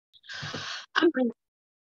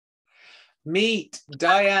Meet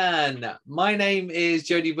Diane. My name is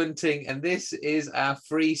Jody Bunting, and this is our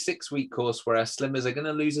free 6-week course where our slimmers are going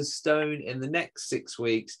to lose a stone in the next 6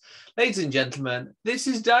 weeks. Ladies and gentlemen, this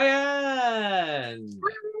is Diane.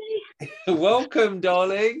 Welcome,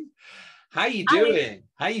 darling. How you doing?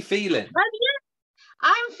 How you feeling?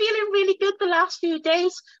 I'm feeling really good the last few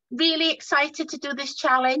days. Really excited to do this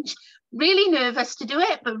challenge. Really nervous to do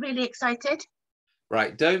it, but really excited.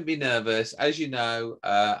 Right, don't be nervous. As you know,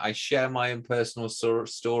 I share my own personal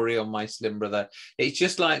story on my Slim Brother. It's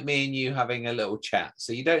just like me and you having a little chat,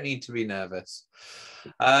 so you don't need to be nervous.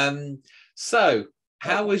 So,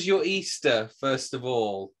 how was your Easter, first of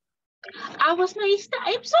all? How was my Easter?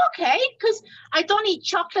 It was okay, because I don't eat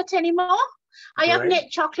chocolate anymore. I haven't eaten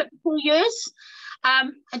chocolate for 2 years.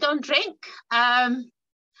 I don't drink. I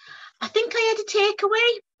think I had a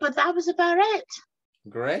takeaway, but that was about it.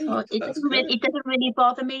 Great. So it doesn't really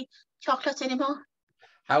bother me, chocolate anymore.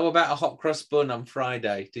 How about a hot cross bun on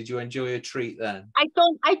Friday? Did you enjoy a treat then? I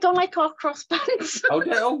don't like hot cross buns.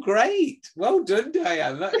 Oh, great. Well done,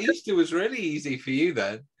 Diane. That Easter was really easy for you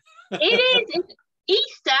then. It is.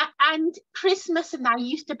 Easter and Christmas and that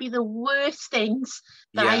used to be the worst things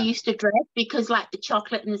that I used to dread, because like the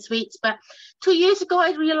chocolate and the sweets. But 2 years ago,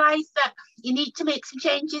 I realised that you need to make some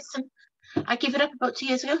changes, and I gave it up about 2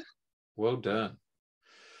 years ago. Well done.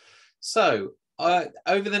 So,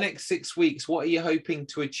 over the next 6 weeks, what are you hoping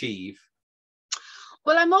to achieve?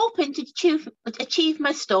 Well, I'm hoping to achieve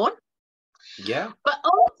my stone. Yeah. But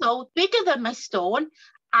also, bigger than my stone,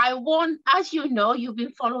 I want, as you know, you've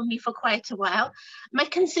been following me for quite a while, my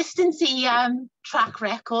consistency track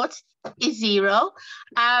record is 0.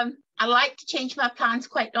 I like to change my plans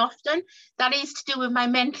quite often. That is to do with my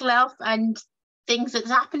mental health and things that's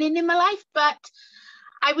happening in my life. But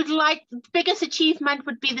I would like, the biggest achievement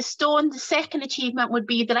would be the stone. The second achievement would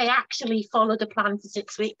be that I actually followed a plan for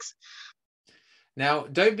 6 weeks. Now,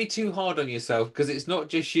 don't be too hard on yourself, because it's not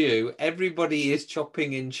just you. Everybody is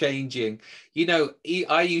chopping and changing. You know,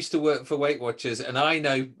 I used to work for Weight Watchers, and I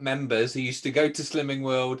know members who used to go to Slimming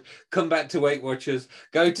World, come back to Weight Watchers,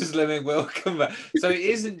 go to Slimming World, come back. So it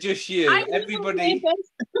isn't just you.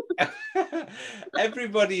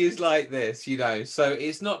 Everybody is like this, you know. So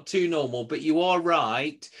it's not too normal, but you are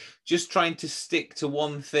right. Just trying to stick to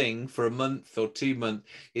one thing for a month or 2 months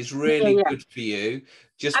is really good for you.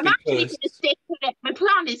 I'm actually going to stick with it. My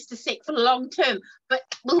plan is to stick for the long term, but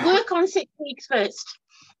we'll work on 6 weeks first.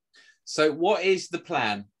 So what is the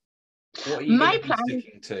plan? What are you going to be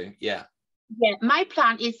sticking to? Yeah, my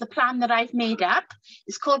plan is the plan that I've made up.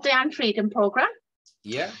 It's called Diane Freedom Program.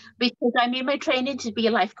 Yeah. Because I made my training to be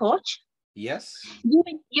a life coach. Yes.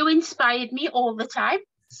 You inspired me all the time.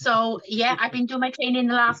 So, yeah, I've been doing my training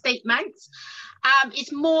the last 8 months.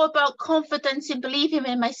 It's more about confidence and believing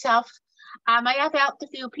in myself. I have helped a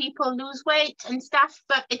few people lose weight and stuff,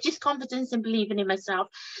 but it's just confidence and believing in myself.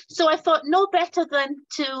 So I thought no better than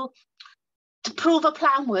to prove a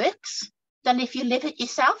plan works than if you live it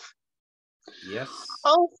yourself. Yes.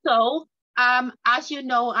 Also, as you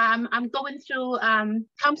know, I'm going through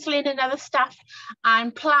counselling and other stuff,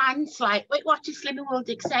 and plans like Weight Watchers, Slimming World,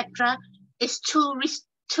 etc. is too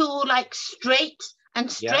like straight and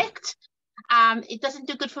strict. It doesn't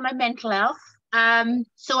do good for my mental health.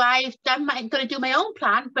 So I'm going to do my own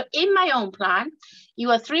plan, but in my own plan, you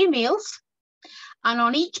have 3 meals, and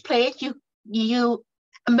on each plate you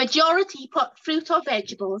a majority put fruit or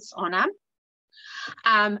vegetables on them.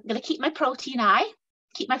 I'm going to keep my protein high,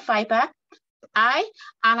 keep my fibre high,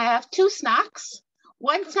 and I have 2 snacks.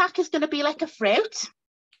 One snack is going to be like a fruit,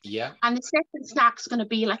 and the second snack is going to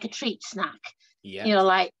be like a treat snack. You know,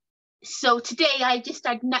 like, so today I just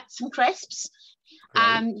had nuts and crisps.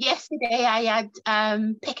 Yesterday I had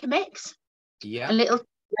pick a mix, a little,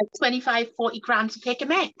 like 25-40 grams of pick a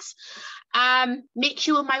mix. Make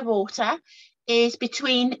sure my water is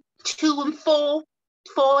between 2 and 4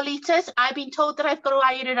 litres. I've been told that I've got to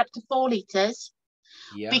iron it up to 4 litres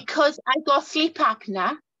because I've got sleep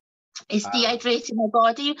apnea. It's dehydrating my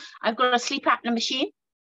body. I've got a sleep apnea machine,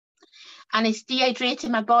 and it's dehydrating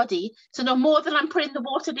my body. So no more than I'm putting the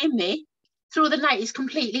water in me through the night is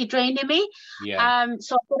completely draining me. So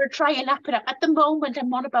I've got to try and up it up. At the moment,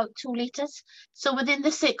 I'm on about 2 litres. So within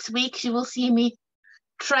the 6 weeks, you will see me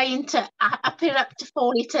trying to up it up to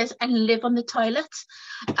 4 litres and live on the toilet.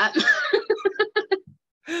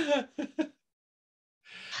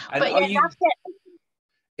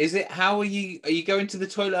 Is it, how are you going to the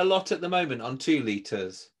toilet a lot at the moment on 2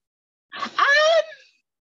 litres?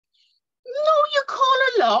 No, you call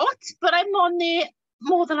a lot, but I'm on there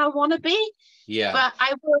more than I want to be. But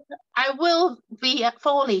I will be at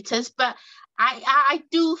 4 litres, but I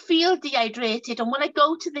do feel feel dehydrated. And when I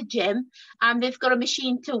go to the gym, they've got a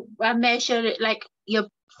machine to measure it, like your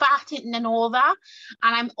fat in and all that,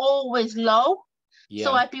 and I'm always low. Yeah.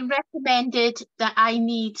 So I've been recommended that I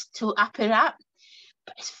need to up it up.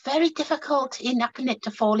 But it's very difficult in upping it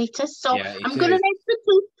to 4 litres. So Yeah, I'm going to make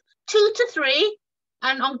the 2 to 3.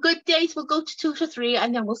 And on good days, we'll go to 2 to 3,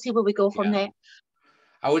 and then we'll see where we go from there.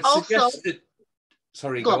 I would suggest that...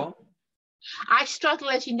 Sorry, go on. I struggle,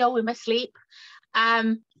 as you know, with my sleep.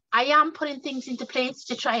 I am putting things into place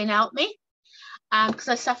to try and help me, because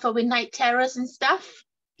I suffer with night terrors and stuff.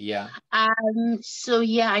 Yeah. So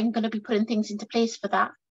yeah, I'm going to be putting things into place for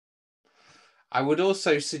that. I would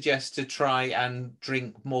also suggest to try and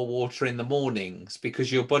drink more water in the mornings, because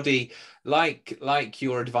your body, like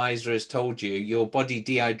your advisor has told you, your body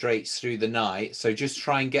dehydrates through the night. So just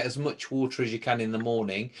try and get as much water as you can in the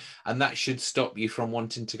morning, and that should stop you from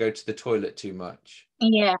wanting to go to the toilet too much.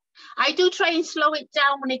 Yeah, I do try and slow it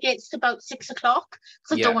down when it gets to about 6 o'clock,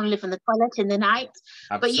 because I don't want to live in the toilet in the night.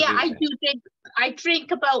 Absolutely. But yeah, I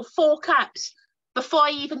drink about 4 cups before I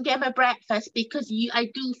even get my breakfast, because I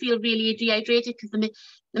do feel really dehydrated, because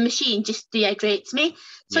the machine just dehydrates me.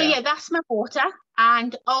 So yeah, that's my water.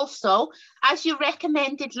 And also, as you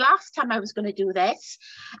recommended last time I was going to do this,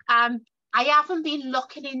 I haven't been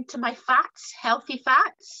looking into my fats, healthy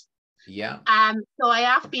fats. Yeah. So I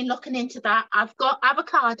have been looking into that. I've got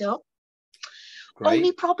avocado. Great.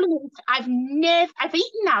 Only problem is I've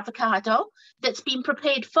eaten avocado that's been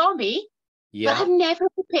prepared for me. Yeah. But I've never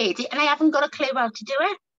prepared it, and I haven't got a clue how to do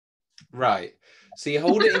it. Right. So you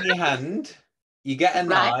hold it in your hand, you get a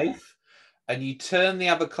knife, and you turn the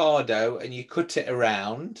avocado and you cut it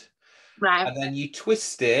around. Right. And then you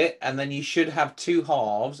twist it, and then you should have 2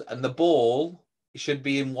 halves, and the ball should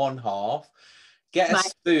be in 1 half. Get a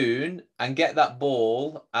spoon and get that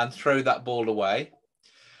ball and throw that ball away.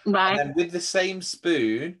 Right. And then with the same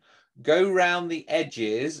spoon, go round the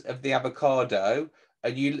edges of the avocado,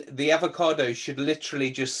 and the avocado should literally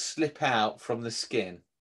just slip out from the skin.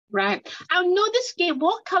 Right. I know the skin.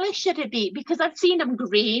 What colour should it be? Because I've seen them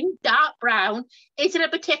green, dark brown. Is it a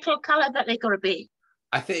particular colour that they're going to be?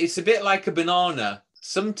 I think it's a bit like a banana.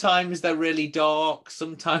 Sometimes they're really dark,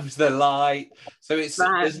 sometimes they're light. So it's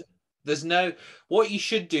there's no... What you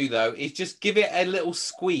should do though is just give it a little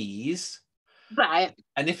squeeze. Right.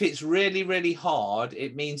 And if it's really, really hard,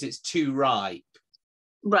 it means it's too ripe.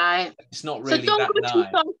 Right. It's not really so that don't go nice. too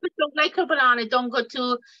soft, but don't like a banana. Don't go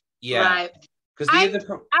too... Yeah. Right. Because the other...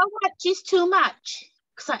 How much is too much?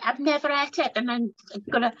 Because I've never ate it, and I'm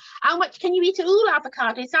gonna... How much can you eat a whole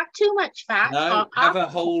avocado? Is that too much fat? No, have a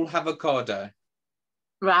whole avocado.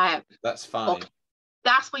 Right. That's fine. Okay.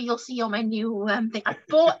 That's where you'll see on my new thing. I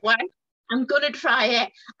bought one. I'm going to try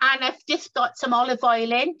it. And I've just got some olive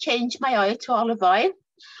oil in, changed my oil to olive oil.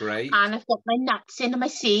 Great. And I've got my nuts in and my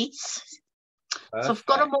seeds. Perfect. So I've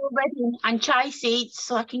got them all ready, and chai seeds,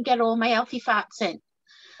 so I can get all my healthy fats in.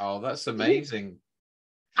 Oh, that's amazing.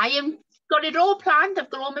 I am got it all planned. I've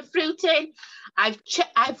got all my fruit in.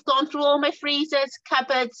 I've gone through all my freezers,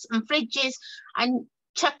 cupboards and fridges, and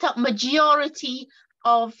chucked up majority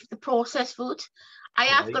of the processed food. I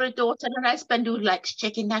have got a daughter and a husband who likes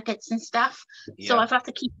chicken nuggets and stuff. Yeah. So I've had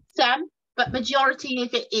to keep some, but majority of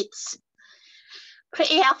it's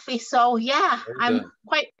pretty healthy. So yeah, I'm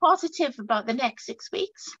quite positive about the next 6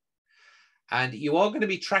 weeks. And you are going to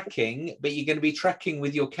be tracking, but you're going to be tracking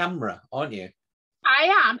with your camera, aren't you?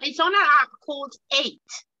 I am. It's on an app called 8.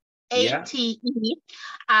 ATE.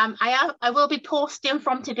 I will be posting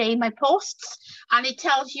from today my posts, and it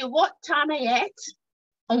tells you what time I ate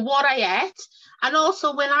and what I ate. And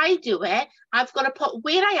also when I do it, I've got to put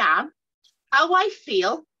where I am, how I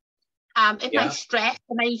feel, if I'm stressed,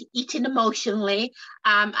 am I eating emotionally,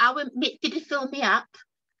 did it fill me up?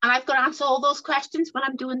 And I've got to answer all those questions when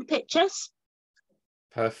I'm doing the pictures.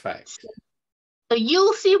 Perfect. So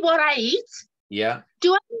you'll see what I eat. Yeah.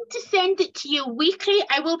 Do I need to send it to you weekly?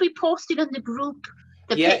 I will be posting in the group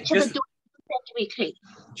the pictures and doing it weekly.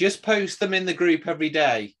 Just post them in the group every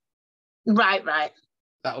day. Right.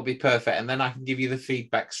 That'll be perfect. And then I can give you the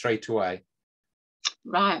feedback straight away.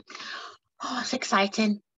 Right. Oh, it's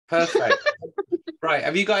exciting. Perfect. Right.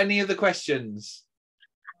 Have you got any other questions?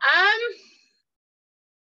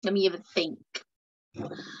 Let me even think.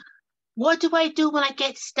 What do I do when I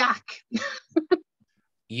get stuck?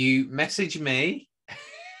 You message me.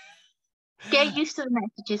 Get used to the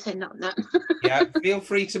messages and not that. Yeah, feel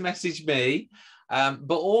free to message me. But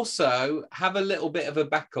also have a little bit of a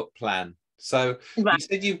backup plan. So you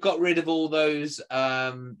said you've got rid of all those,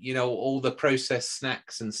 all the processed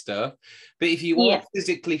snacks and stuff. But if you are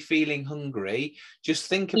physically feeling hungry, just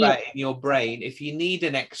think about it in your brain. If you need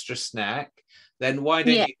an extra snack, then why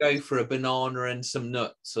don't Yeah. you go for a banana and some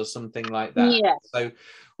nuts or something like that? Yeah. So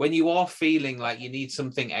when you are feeling like you need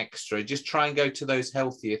something extra, just try and go to those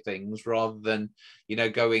healthier things rather than, you know,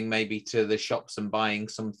 going maybe to the shops and buying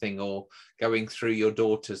something or going through your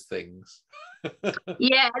daughter's things. I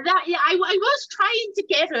was trying to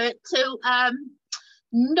get her to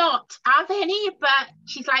not have any, but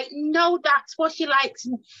she's like, no, that's what she likes,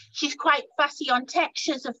 and she's quite fussy on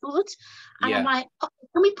textures of food. And I'm like, oh,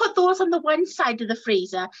 can we put those on the one side of the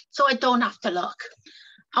freezer so I don't have to look?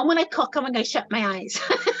 And when I cook them, I'm going to shut my eyes.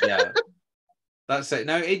 Yeah, that's it.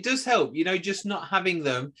 No, it does help. You know, just not having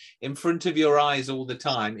them in front of your eyes all the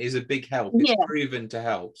time is a big help. It's proven to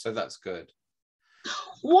help, so that's good.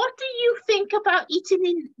 What do you think about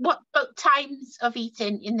eating what about times of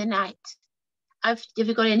eating in the night? Have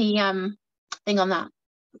you got any thing on that?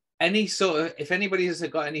 Any sort of, if anybody has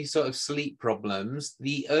got any sort of sleep problems,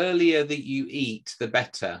 the earlier that you eat, the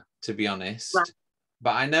better, to be honest. Right.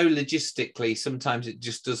 But I know logistically, sometimes it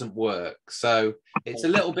just doesn't work. So it's a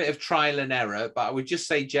little bit of trial and error, but I would just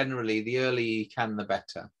say generally, the earlier you can, the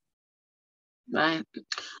better. Right.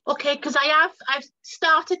 Okay, because I've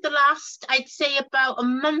started the last, I'd say about a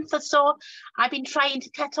month or so. I've been trying to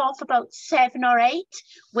cut off about 7 or 8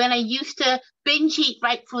 when I used to binge eat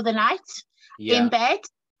right through the night in bed.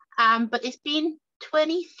 But it's been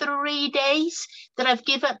 23 days that I've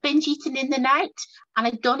given up binge eating in the night, and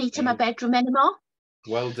I don't eat in my bedroom anymore.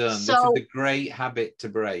 Well done. So, this is a great habit to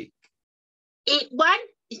break. One,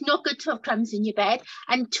 it's not good to have crumbs in your bed,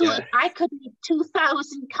 and 2, I could eat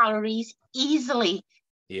 2,000 calories easily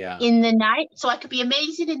in the night, so I could be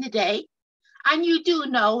amazing in the day. And you do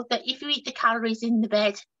know that if you eat the calories in the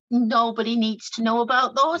bed, nobody needs to know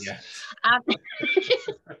about those.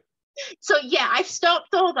 So I've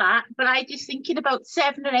stopped all that, but I just thinking about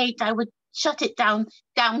 7 or 8, I would shut it down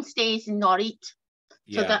downstairs and not eat,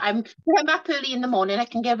 so that I'm up early in the morning, I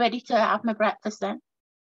can get ready to have my breakfast then.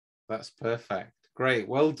 That's perfect. Great,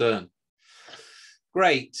 well done.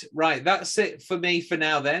 Great. Right, that's it for me for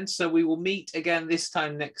now then. So we will meet again this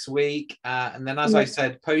time next week. And then, as I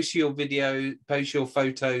said, post your video, post your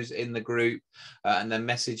photos in the group, and then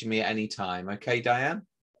message me at any time. Okay, Diane?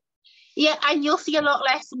 Yeah, and you'll see a lot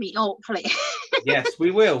less of me, hopefully. Yes,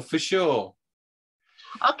 we will, for sure.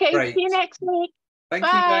 Okay, Great. See you next week. Thank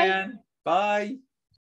you, Diane. Bye.